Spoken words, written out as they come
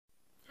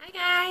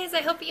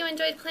guys, I hope you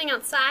enjoyed playing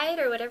outside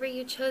or whatever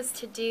you chose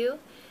to do.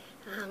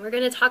 We're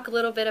going to talk a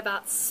little bit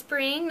about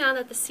spring now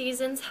that the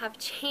seasons have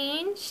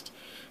changed,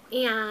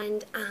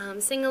 and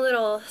sing a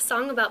little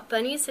song about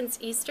bunnies since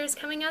Easter's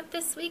coming up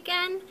this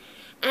weekend.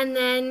 And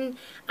then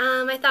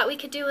I thought we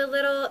could do a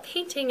little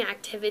painting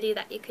activity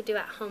that you could do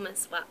at home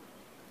as well.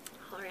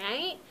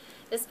 Alright,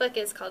 this book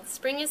is called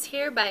Spring is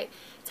Here by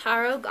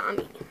Taro,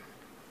 Gomi.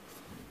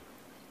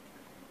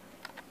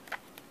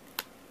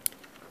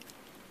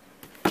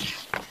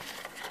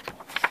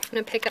 I'm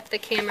going to pick up the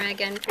camera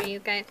again for you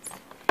guys.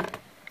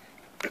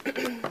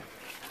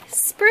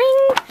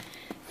 Spring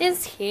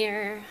is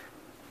here.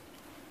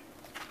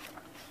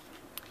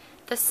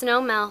 The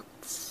snow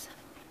melts.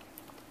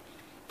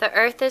 The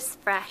earth is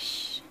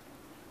fresh.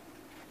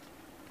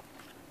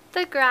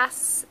 The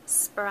grass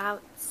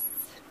sprouts.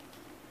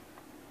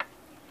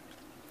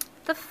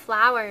 The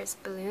flowers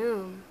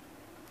bloom.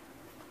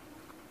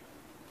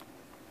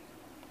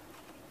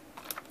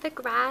 The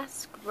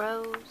grass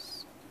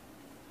grows.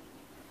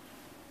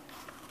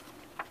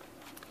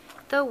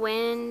 The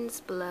winds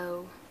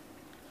blow.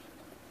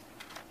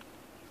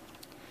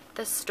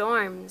 The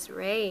storms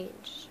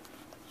rage.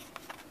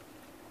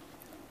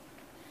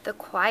 The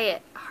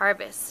quiet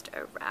harvest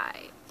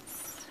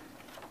arrives.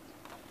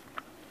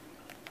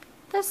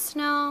 The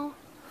snow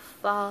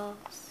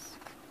falls.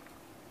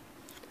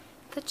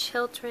 The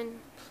children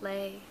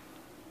play.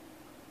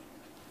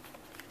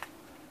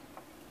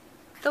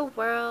 The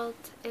world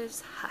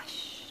is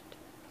hushed.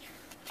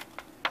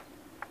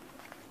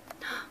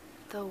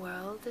 The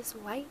world is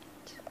white.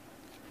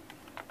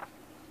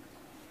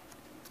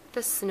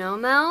 The snow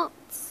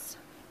melts.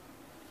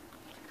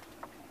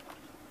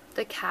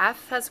 The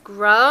calf has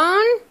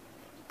grown.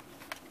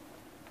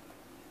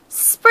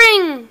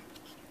 Spring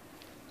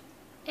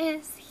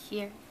is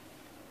here.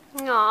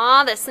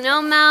 Aw, the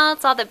snow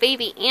melts. All the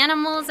baby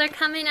animals are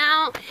coming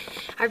out,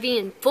 are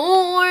being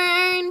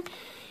born,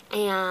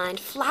 and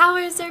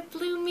flowers are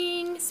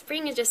blooming.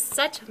 Spring is just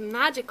such a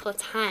magical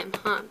time,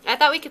 huh? I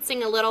thought we could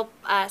sing a little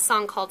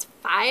song called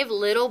 5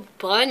 Little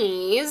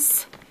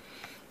Bunnies.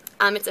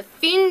 It's a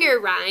finger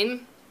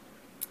rhyme,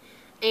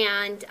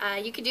 and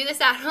you can do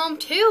this at home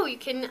too. You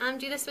can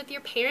do this with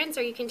your parents,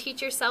 or you can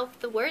teach yourself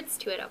the words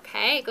to it,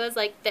 okay? It goes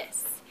like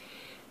this.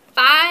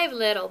 5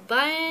 little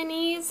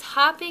bunnies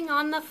hopping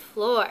on the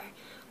floor.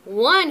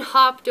 One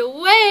hopped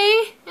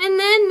away, and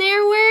then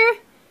there were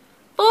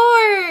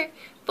 4.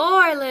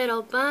 4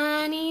 little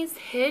bunnies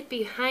hid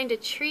behind a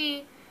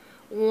tree.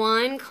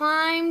 One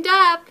climbed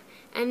up,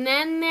 and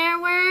then there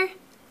were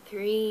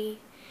 3.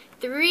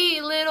 3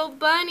 little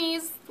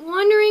bunnies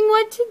wondering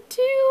what to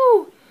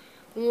do.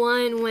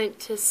 One went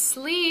to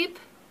sleep,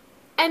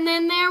 and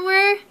then there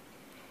were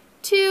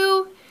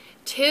 2.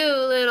 2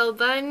 little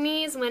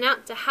bunnies went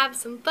out to have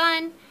some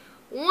fun.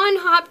 One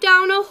hopped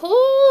down a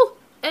hole,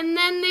 and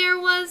then there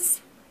was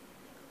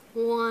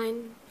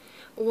 1.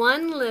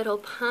 One little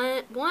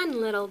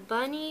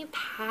bunny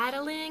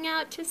paddling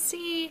out to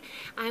sea.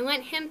 I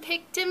went and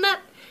picked him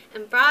up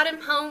and brought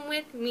him home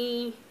with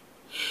me.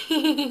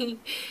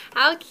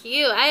 How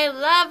cute. I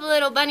love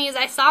little bunnies.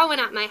 I saw one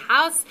at my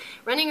house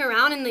running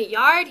around in the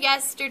yard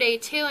yesterday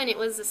too, and it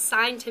was a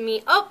sign to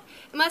me, oh,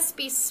 it must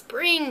be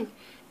spring.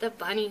 The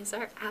bunnies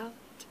are out.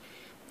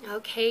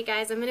 Okay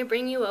guys, I'm going to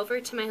bring you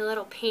over to my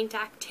little paint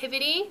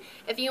activity.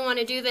 If you want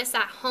to do this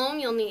at home,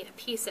 you'll need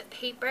a piece of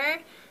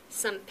paper,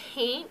 some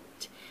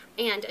paint,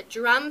 and a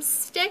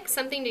drumstick,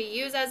 something to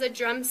use as a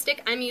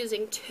drumstick. I'm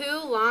using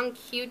 2 long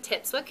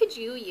Q-tips. What could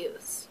you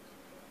use?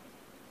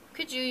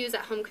 Could you use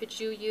at home? Could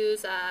you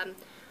use a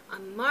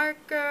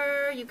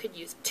marker? You could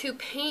use 2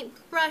 paint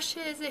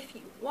brushes if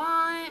you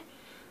want.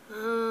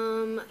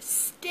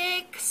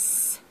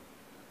 Sticks.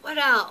 What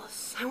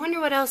else? I wonder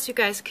what else you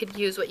guys could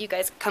use, what you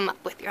guys come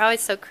up with. You're always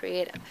so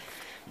creative.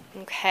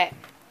 Okay.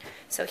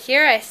 So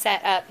here I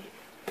set up,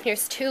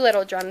 here's 2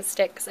 little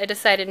drumsticks. I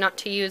decided not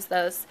to use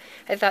those.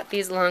 I thought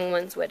these long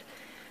ones would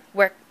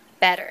work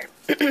better.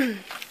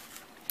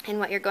 And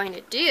what you're going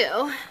to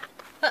do,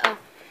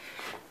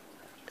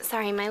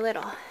 sorry, my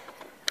little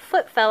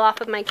foot fell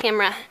off of my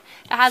camera.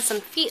 It has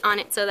some feet on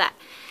it so that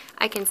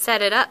I can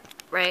set it up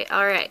right.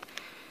 Alright.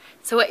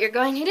 So what you're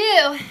going to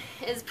do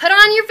is put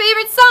on your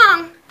favorite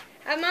song.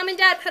 Have Mom and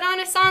Dad put on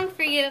a song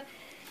for you.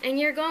 And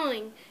you're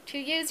going to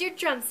use your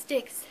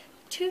drumsticks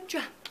to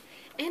drum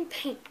and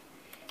paint.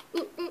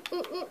 Ooh, ooh,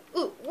 ooh, ooh,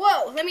 ooh.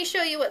 Whoa, let me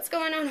show you what's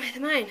going on with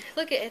mine.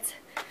 Look, it's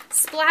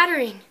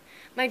splattering.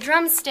 My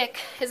drumstick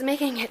is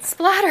making it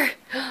splatter.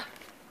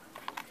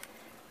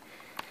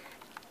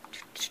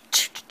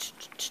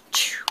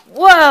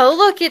 Whoa,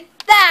 look at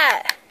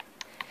that!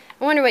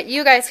 I wonder what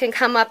you guys can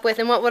come up with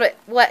and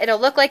what it'll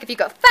look like if you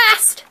go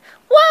fast.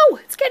 Whoa,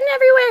 it's getting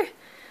everywhere.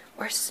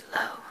 Or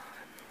slow.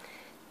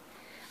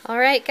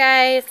 Alright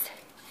guys,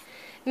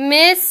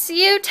 miss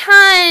you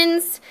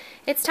tons.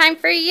 It's time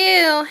for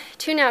you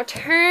to now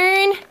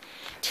turn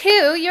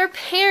to your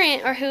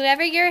parent or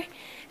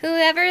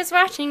whoever is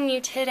watching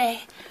you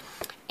today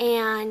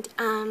and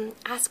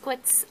ask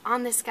what's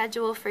on the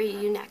schedule for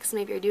you next.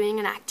 Maybe you're doing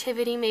an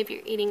activity, maybe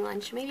you're eating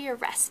lunch, maybe you're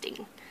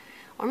resting.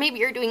 Or maybe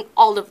you're doing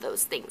all of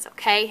those things,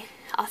 okay?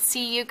 I'll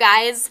see you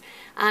guys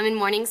in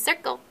Morning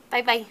Circle.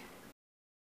 Bye-bye.